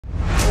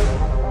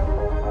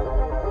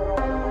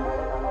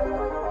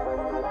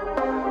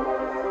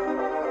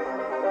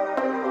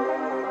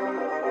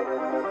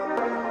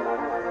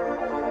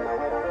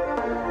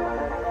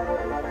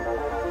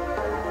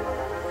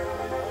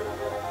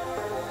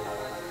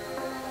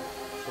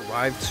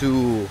Arrived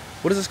to,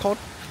 what is this called?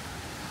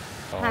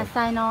 Hat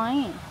Sai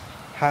Noi.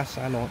 Hat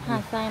Sai Noi.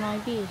 Hat Sai Noi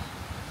Beach.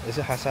 Is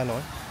it Hat Sai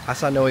Noi? Hat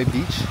Sai Noi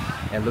Beach.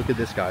 And look at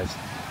this, guys.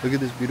 Look at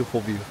this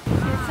beautiful view.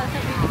 It's such a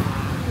beautiful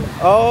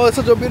view. Oh, it's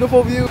such a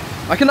beautiful view.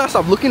 I cannot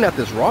stop looking at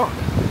this rock.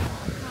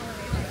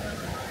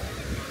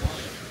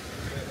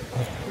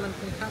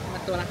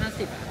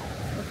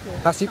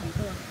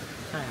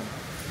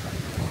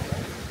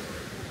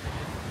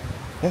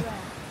 Yeah,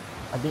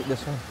 I think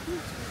this one.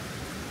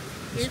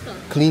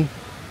 Clean.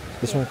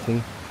 This one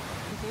clean.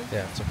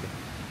 Yeah, it's okay.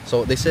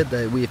 So they said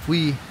that if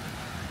we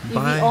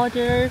buy... If we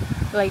order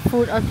like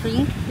food or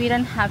drink, we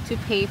don't have to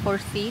pay for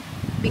seat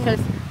because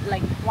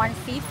like one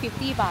seat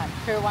 50 baht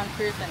per one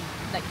person,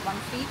 like one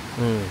seat.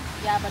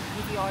 Yeah, but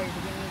if you order,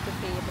 we need to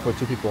pay for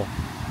two people.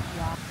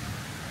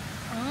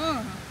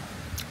 Yeah.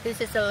 This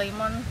is a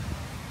lemon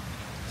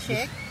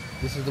shake.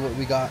 This is what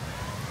we got.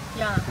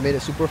 Yeah. We made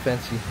it super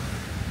fancy.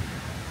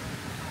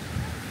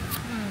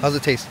 How's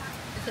it taste?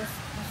 It's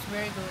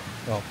very good.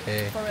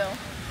 Okay. For real.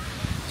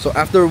 So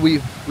after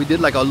we did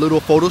like a little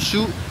photo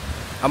shoot,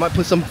 I might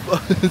put some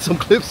some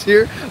clips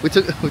here. We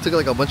took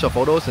like a bunch of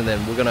photos, and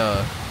then we're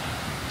gonna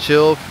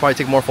chill, probably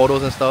take more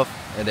photos and stuff,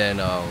 and then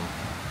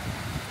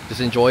just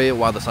enjoy it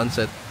while the sun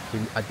sets.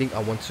 I think I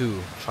want to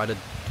try to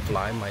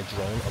fly my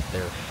drone up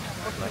there,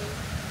 like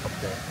up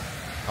there.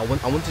 I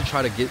want to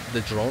try to get the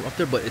drone up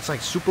there, but it's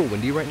like super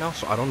windy right now,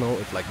 so I don't know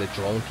if like the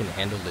drone can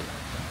handle it.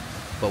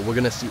 But we're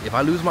gonna see. If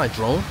I lose my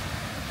drone,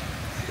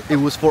 it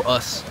was for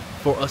us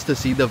to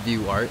see the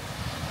view, alright?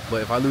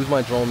 But if I lose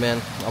my drone,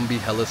 man, I'm gonna be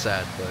hella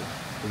sad. But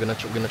we're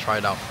gonna try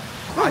it out.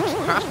 I just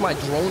crashed my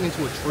drone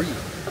into a tree,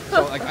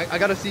 so like I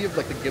gotta see if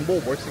like the gimbal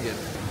works again.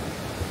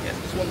 Yes,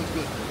 this one looks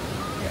good.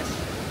 Yes.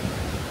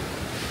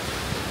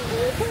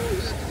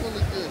 This one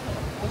looks good.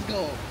 Let's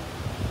go.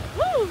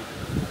 Woo!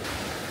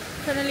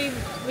 Finally,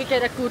 we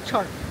get a good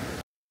shot.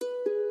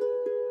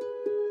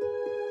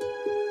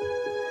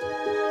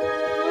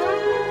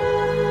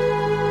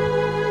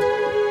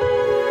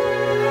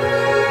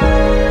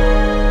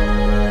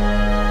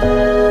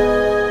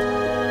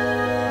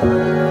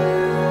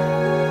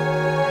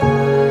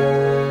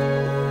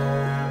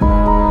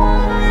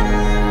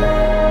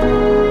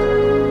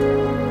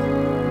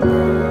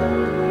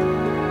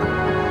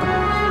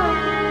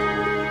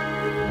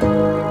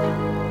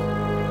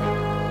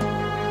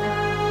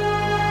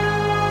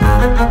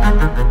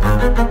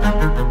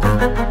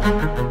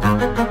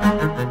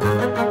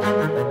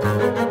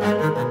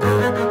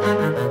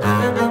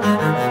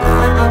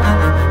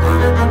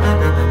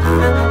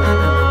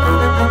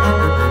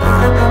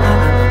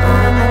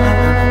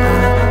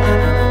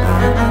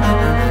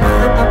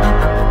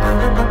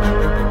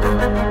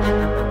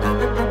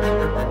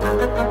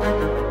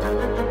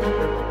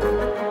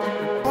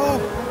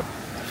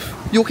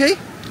 You okay? I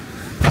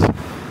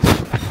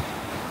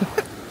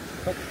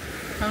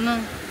don't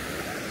know.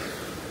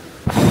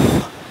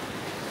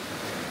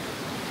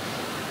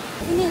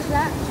 Finish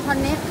that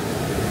honey.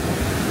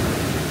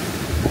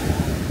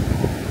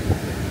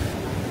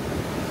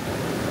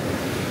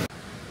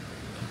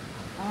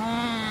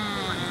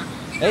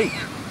 Hey.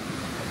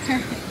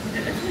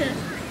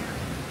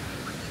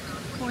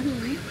 Hua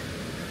Hin.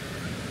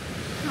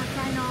 Hat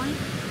Sai Noi.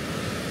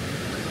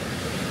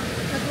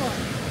 Let's go.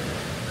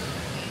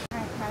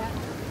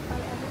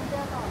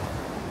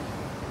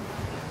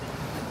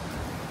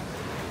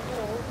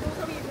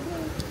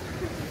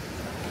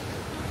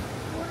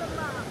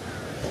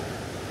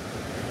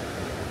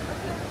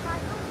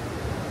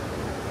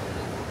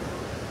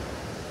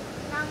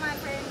 Now my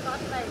friend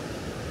got like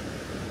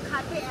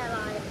Qtravelz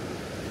airline.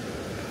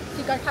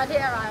 She got Qtravelz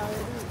airline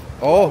already.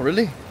 Oh,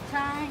 really?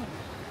 Try.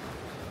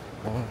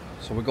 Oh,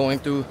 so we're going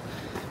through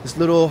this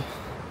little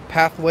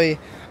pathway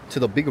to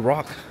the big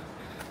rock.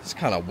 It's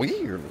kind of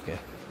weird looking.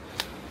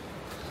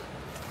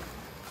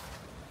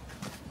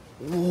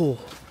 Whoa.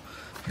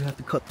 You have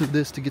to cut through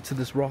this to get to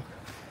this rock.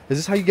 Is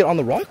this how you get on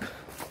the rock?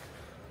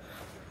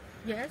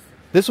 Yes.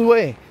 This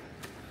way?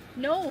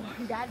 No,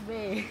 that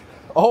way.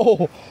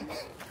 Oh.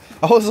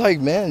 I was like,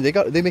 man,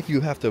 they make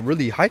you have to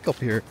really hike up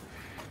here.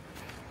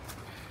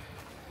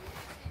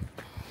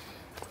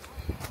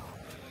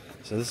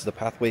 So this is the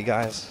pathway,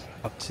 guys,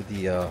 up to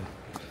the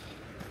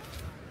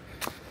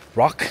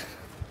rock.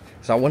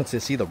 So I wanted to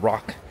see the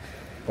rock,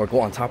 or go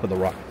on top of the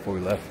rock before we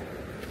left.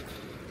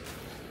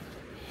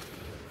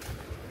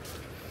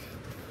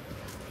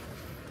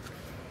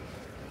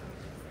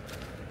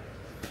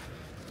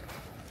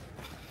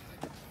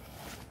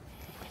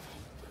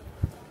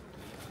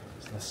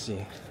 So let's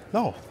see.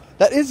 No,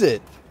 that is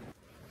it.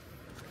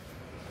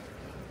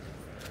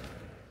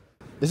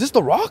 Is this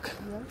the rock?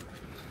 Yeah.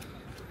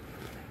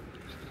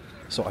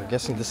 So I'm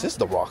guessing this is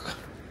the rock.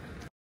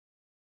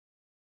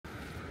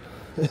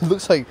 It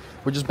looks like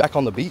we're just back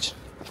on the beach.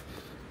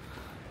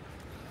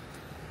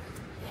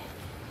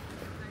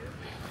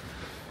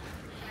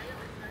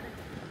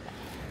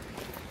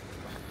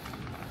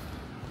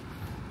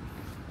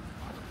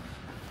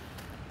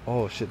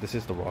 Oh shit, this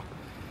is the rock.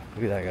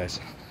 Look at that, guys.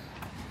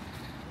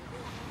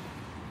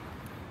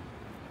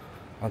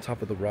 on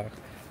top of the rock.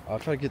 I'll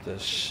try to get the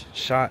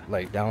shot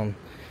like down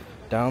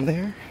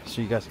there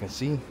so you guys can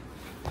see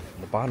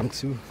the bottom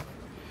too.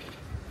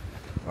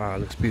 Wow, it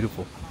looks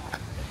beautiful.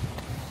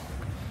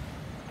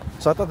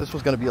 So I thought this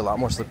was gonna be a lot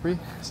more slippery.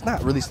 It's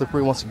not really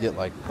slippery once you get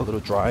like a little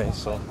dry,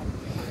 so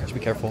just be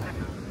careful.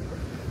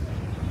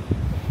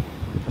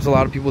 There's a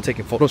lot of people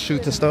taking photo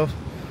shoots and stuff.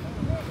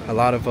 A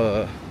lot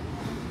of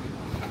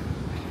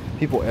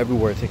people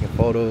everywhere taking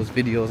photos,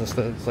 videos and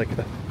stuff. It's like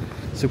a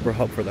super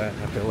hub for that,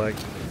 I feel like.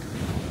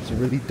 It's a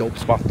really dope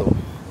spot though.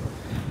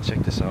 Check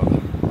this out.